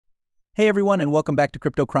Hey everyone, and welcome back to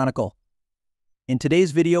Crypto Chronicle. In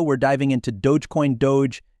today's video, we're diving into Dogecoin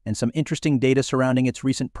Doge and some interesting data surrounding its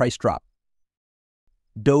recent price drop.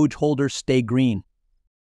 Doge holders stay green.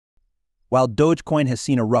 While Dogecoin has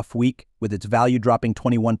seen a rough week, with its value dropping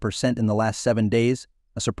 21% in the last 7 days,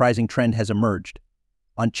 a surprising trend has emerged.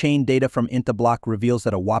 On-chain data from HODLing reveals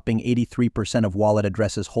that a whopping 83% of wallet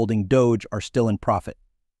addresses holding Doge are still in profit.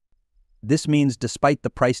 This means despite the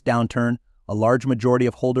price downturn, a large majority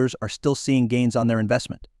of holders are still seeing gains on their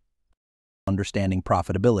investment. Understanding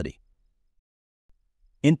profitability.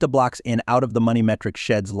 HODling's in out-of-the-money metric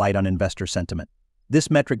sheds light on investor sentiment.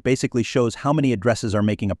 This metric basically shows how many addresses are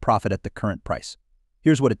making a profit at the current price.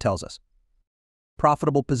 Here's what it tells us.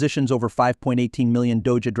 Profitable positions over 5.18 million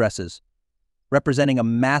Doge addresses, representing a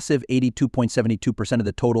massive 82.72% of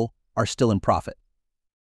the total, are still in profit.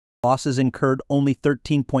 Losses incurred only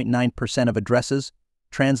 13.9% of addresses,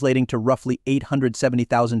 translating to roughly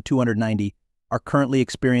 870,290, are currently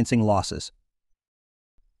experiencing losses.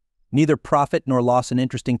 Neither profit nor loss, an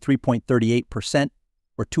interesting 3.38%,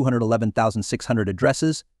 or 211,600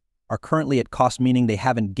 addresses, are currently at cost, meaning they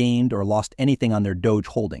haven't gained or lost anything on their Doge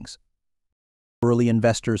holdings. Early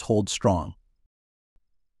investors hold strong.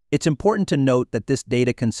 It's important to note that this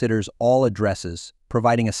data considers all addresses,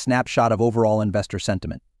 providing a snapshot of overall investor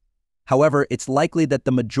sentiment. However, it's likely that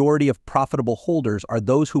the majority of profitable holders are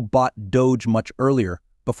those who bought Doge much earlier,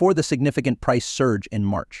 before the significant price surge in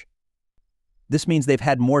March. This means they've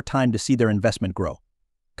had more time to see their investment grow.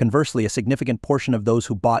 Conversely, a significant portion of those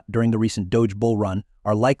who bought during the recent Doge bull run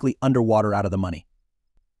are likely underwater, out of the money.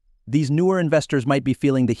 These newer investors might be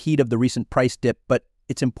feeling the heat of the recent price dip, but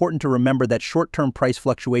it's important to remember that short-term price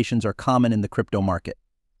fluctuations are common in the crypto market.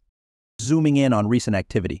 Zooming in on recent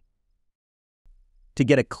activity. To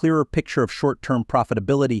get a clearer picture of short-term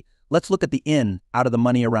profitability, let's look at the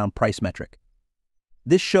out-of-the-money around price metric.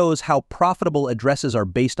 This shows how profitable addresses are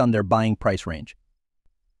based on their buying price range.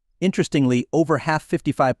 Interestingly, over half,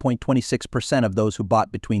 55.26% of those who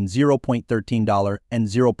bought between $0.13 and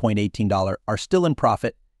 $0.18 are still in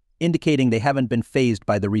profit, indicating they haven't been fazed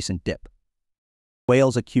by the recent dip.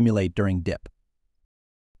 Whales accumulate during dip.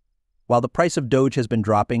 While the price of Doge has been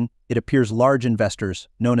dropping, it appears large investors,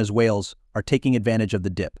 known as whales, are taking advantage of the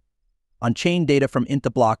dip. On-chain data from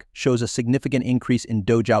HODling shows a significant increase in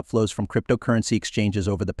Doge outflows from cryptocurrency exchanges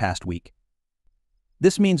over the past week.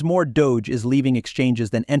 This means more Doge is leaving exchanges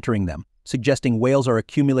than entering them, suggesting whales are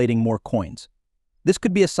accumulating more coins. This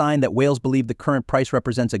could be a sign that whales believe the current price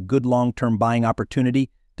represents a good long-term buying opportunity,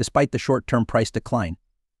 despite the short-term price decline.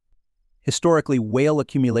 Historically, whale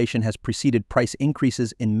accumulation has preceded price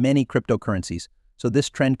increases in many cryptocurrencies, so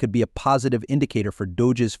this trend could be a positive indicator for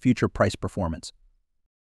Doge's future price performance.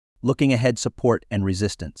 Looking ahead, support and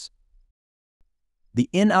resistance. The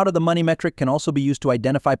out-of-the-money metric can also be used to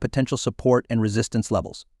identify potential support and resistance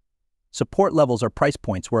levels. Support levels are price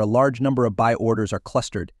points where a large number of buy orders are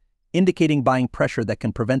clustered, indicating buying pressure that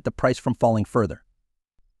can prevent the price from falling further.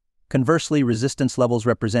 Conversely, resistance levels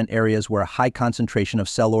represent areas where a high concentration of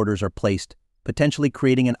sell orders are placed, potentially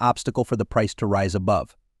creating an obstacle for the price to rise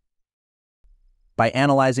above. By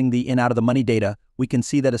analyzing the out-of-the-money data, we can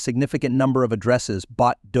see that a significant number of addresses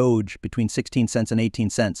bought Doge between 16 cents and 18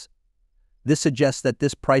 cents. This suggests that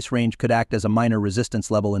this price range could act as a minor resistance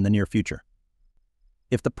level in the near future.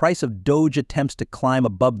 If the price of Doge attempts to climb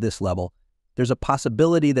above this level, there's a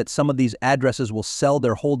possibility that some of these addresses will sell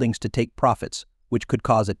their holdings to take profits, which could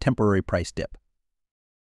cause a temporary price dip.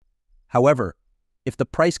 However, if the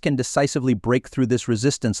price can decisively break through this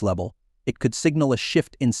resistance level, it could signal a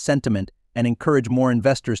shift in sentiment and encourage more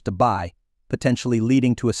investors to buy, potentially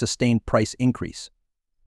leading to a sustained price increase.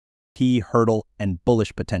 Key hurdle and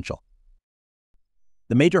bullish potential.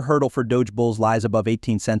 The major hurdle for Doge bulls lies above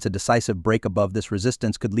 18 cents. A decisive break above this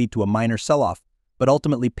resistance could lead to a minor sell-off, but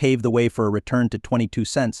ultimately pave the way for a return to 22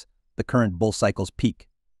 cents, the current bull cycle's peak.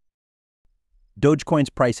 Dogecoin's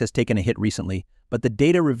price has taken a hit recently, but the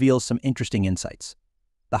data reveals some interesting insights.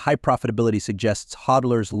 The high profitability suggests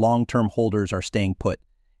hodlers' long-term holders are staying put,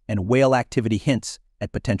 and whale activity hints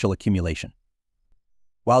at potential accumulation.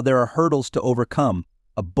 While there are hurdles to overcome,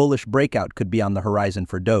 a bullish breakout could be on the horizon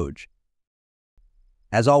for Doge.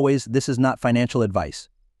 As always, this is not financial advice.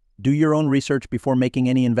 Do your own research before making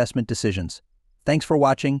any investment decisions. Thanks for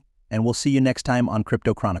watching, and we'll see you next time on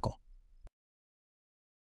Crypto Chronicle.